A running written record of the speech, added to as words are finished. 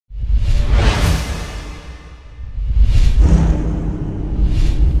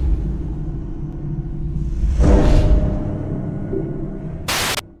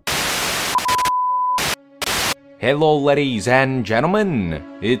Hello ladies and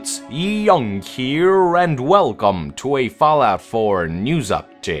gentlemen, it's Young here and welcome to a Fallout 4 news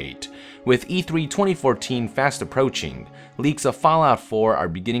update. With E3 2014 fast approaching, leaks of Fallout 4 are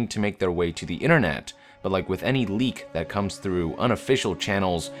beginning to make their way to the internet, but like with any leak that comes through unofficial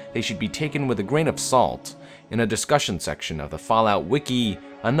channels, they should be taken with a grain of salt. In a discussion section of the Fallout Wiki,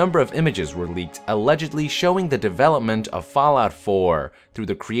 a number of images were leaked allegedly showing the development of Fallout 4 through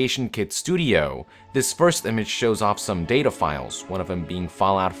the Creation Kit Studio. This first image shows off some data files, one of them being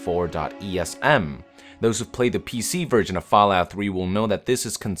fallout4.esm. Those who've played the PC version of Fallout 3 will know that this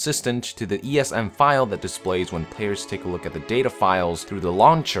is consistent to the ESM file that displays when players take a look at the data files through the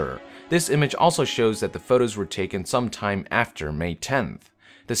launcher. This image also shows that the photos were taken sometime after May 10th.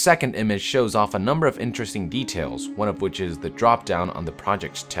 The second image shows off a number of interesting details, one of which is the drop-down on the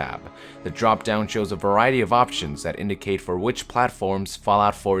Projects tab. The drop-down shows a variety of options that indicate for which platforms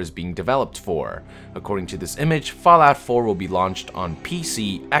Fallout 4 is being developed for. According to this image, Fallout 4 will be launched on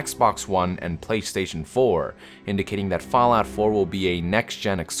PC, Xbox One, and PlayStation 4, indicating that Fallout 4 will be a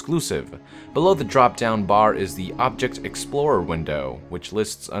next-gen exclusive. Below the drop-down bar is the Object Explorer window, which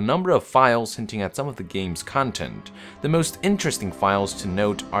lists a number of files hinting at some of the game's content. The most interesting files to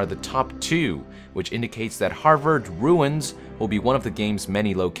note are the top two, which indicates that Harvard Ruins will be one of the game's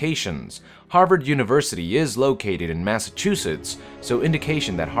many locations. Harvard University is located in Massachusetts, so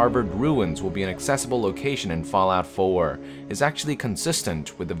indication that Harvard Ruins will be an accessible location in Fallout 4 is actually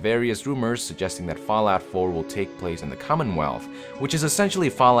consistent with the various rumors suggesting that Fallout 4 will take place in the Commonwealth, which is essentially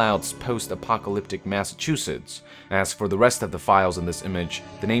Fallout's post-apocalyptic Massachusetts. As for the rest of the files in this image,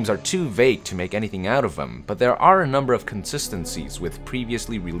 the names are too vague to make anything out of them, but there are a number of consistencies with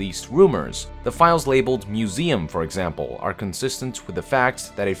previously released rumors. The files labeled Museum, for example, are consistent with the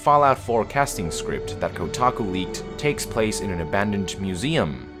fact that a Fallout 4 casting script that Kotaku leaked takes place in an abandoned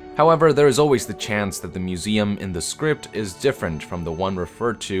museum. However, there is always the chance that the museum in the script is different from the one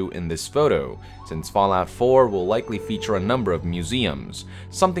referred to in this photo, since Fallout 4 will likely feature a number of museums.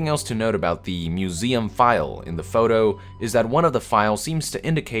 Something else to note about the museum file in the photo is that one of the files seems to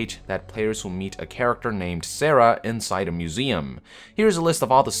indicate that players will meet a character named Sarah inside a museum. Here's a list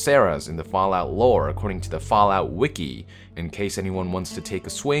of all the Sarahs in the Fallout lore according to the Fallout Wiki, in case anyone wants to take a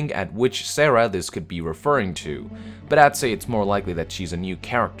swing at which Sarah this could be referring to, but I'd say it's more likely that she's a new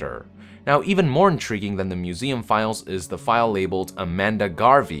character. Now, even more intriguing than the museum files is the file labeled Amanda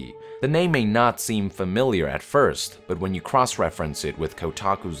Garvey. The name may not seem familiar at first, but when you cross-reference it with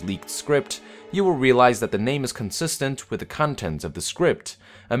Kotaku's leaked script, you will realize that the name is consistent with the contents of the script.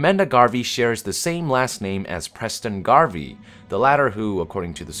 Amanda Garvey shares the same last name as Preston Garvey, the latter who,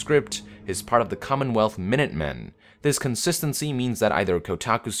 according to the script, is part of the Commonwealth Minutemen. This consistency means that either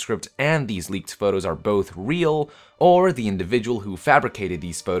Kotaku's script and these leaked photos are both real, or the individual who fabricated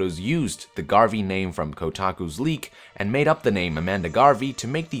these photos used the Garvey name from Kotaku's leak and made up the name Amanda Garvey to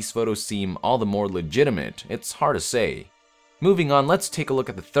make these photos seem all the more legitimate. It's hard to say. Moving on, let's take a look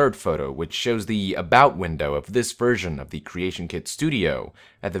at the third photo, which shows the About window of this version of the Creation Kit Studio.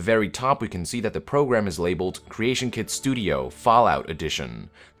 At the very top, we can see that the program is labeled Creation Kit Studio Fallout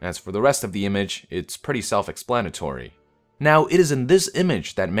Edition. As for the rest of the image, it's pretty self-explanatory. Now, it is in this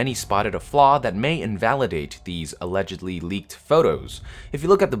image that many spotted a flaw that may invalidate these allegedly leaked photos. If you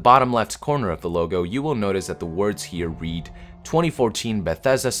look at the bottom left corner of the logo, you will notice that the words here read 2014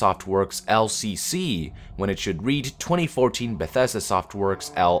 Bethesda Softworks LCC, when it should read 2014 Bethesda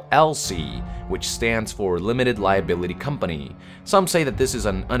Softworks LLC, which stands for Limited Liability Company. Some say that this is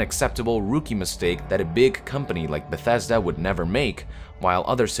an unacceptable rookie mistake that a big company like Bethesda would never make, while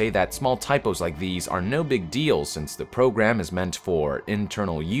others say that small typos like these are no big deal since the program is meant for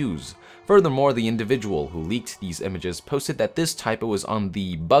internal use. Furthermore, the individual who leaked these images posted that this typo is on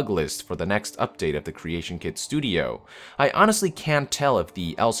the bug list for the next update of the Creation Kit Studio. I honestly can't tell if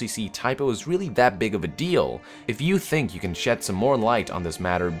the LCC typo is really that big of a deal. If you think you can shed some more light on this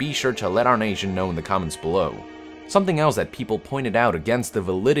matter, be sure to let our nation know in the comments below. Something else that people pointed out against the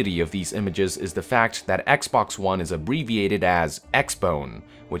validity of these images is the fact that Xbox One is abbreviated as Xbone,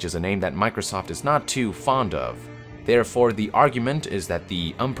 which is a name that Microsoft is not too fond of. Therefore, the argument is that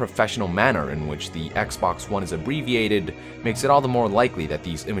the unprofessional manner in which the Xbox One is abbreviated makes it all the more likely that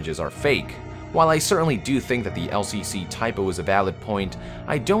these images are fake. While I certainly do think that the LCC typo is a valid point,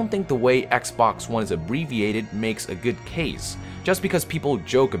 I don't think the way Xbox One is abbreviated makes a good case. Just because people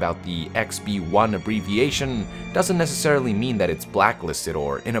joke about the XB1 abbreviation doesn't necessarily mean that it's blacklisted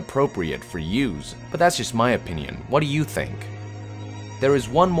or inappropriate for use. But that's just my opinion. What do you think? There is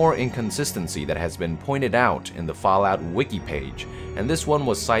one more inconsistency that has been pointed out in the Fallout Wiki page, and this one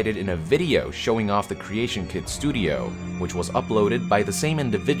was cited in a video showing off the Creation Kit Studio, which was uploaded by the same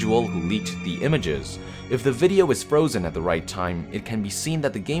individual who leaked the images. If the video is frozen at the right time, it can be seen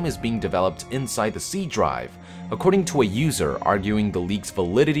that the game is being developed inside the C drive. According to a user arguing the leak's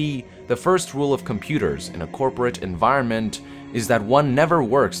validity, the first rule of computers in a corporate environment is that one never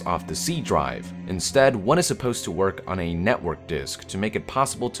works off the C drive. Instead, one is supposed to work on a network disk to make it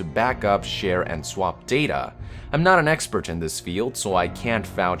possible to back up, share, and swap data. I'm not an expert in this field, so I can't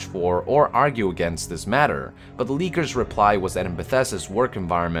vouch for or argue against this matter, but the leaker's reply was that in Bethesda's work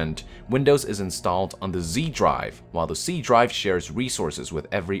environment, Windows is installed on the Z drive, while the C drive shares resources with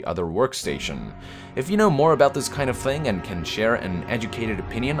every other workstation. If you know more about this kind of thing and can share an educated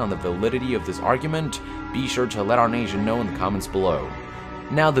opinion on the validity of this argument, be sure to let our nation know in the comments below.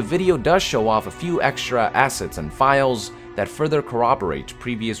 Now, the video does show off a few extra assets and files that further corroborate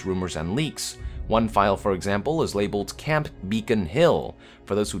previous rumors and leaks. One file, for example, is labeled Camp Beacon Hill.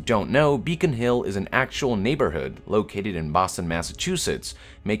 For those who don't know, Beacon Hill is an actual neighborhood located in Boston, Massachusetts,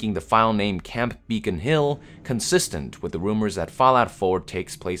 making the file name Camp Beacon Hill consistent with the rumors that Fallout 4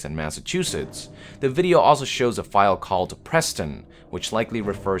 takes place in Massachusetts. The video also shows a file called Preston, which likely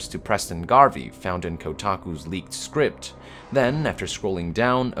refers to Preston Garvey, found in Kotaku's leaked script. Then, after scrolling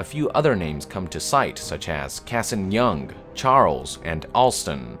down, a few other names come to sight, such as Cassin Young, Charles, and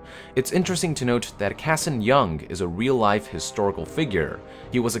Alston. It's interesting to note that Cassin Young is a real-life historical figure.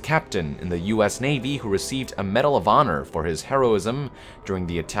 He was a captain in the US Navy who received a Medal of Honor for his heroism during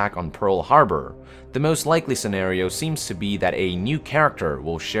the attack on Pearl Harbor. The most likely scenario seems to be that a new character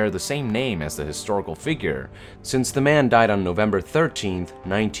will share the same name as the historical figure, since the man died on November 13,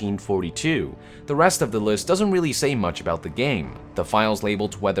 1942. The rest of the list doesn't really say much about the game. The files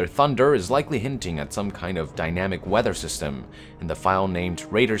labeled Weather Thunder is likely hinting at some kind of dynamic weather system, and the file named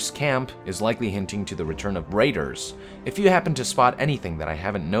Raiders Camp is likely hinting to the return of Raiders. If you happen to spot anything that I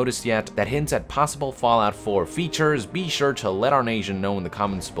haven't noticed yet that hints at possible Fallout 4 features, be sure to let our nation know in the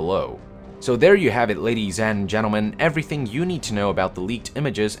comments below. So there you have it, ladies and gentlemen, everything you need to know about the leaked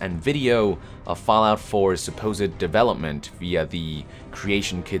images and video of Fallout 4's supposed development via the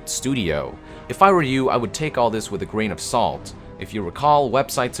Creation Kit studio. If I were you, I would take all this with a grain of salt. If you recall,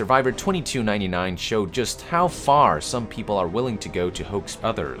 website Survivor 2299 showed just how far some people are willing to go to hoax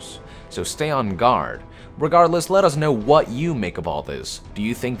others, so stay on guard. Regardless, let us know what you make of all this. Do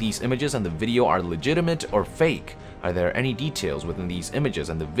you think these images and the video are legitimate or fake? Are there any details within these images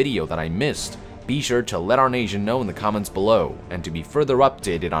and the video that I missed? Be sure to let our nation know in the comments below, and to be further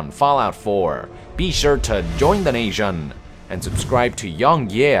updated on Fallout 4, be sure to join the nation and subscribe to Young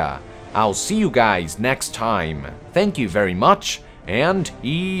Yeah. I'll see you guys next time. Thank you very much, and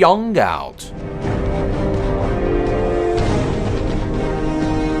Young out.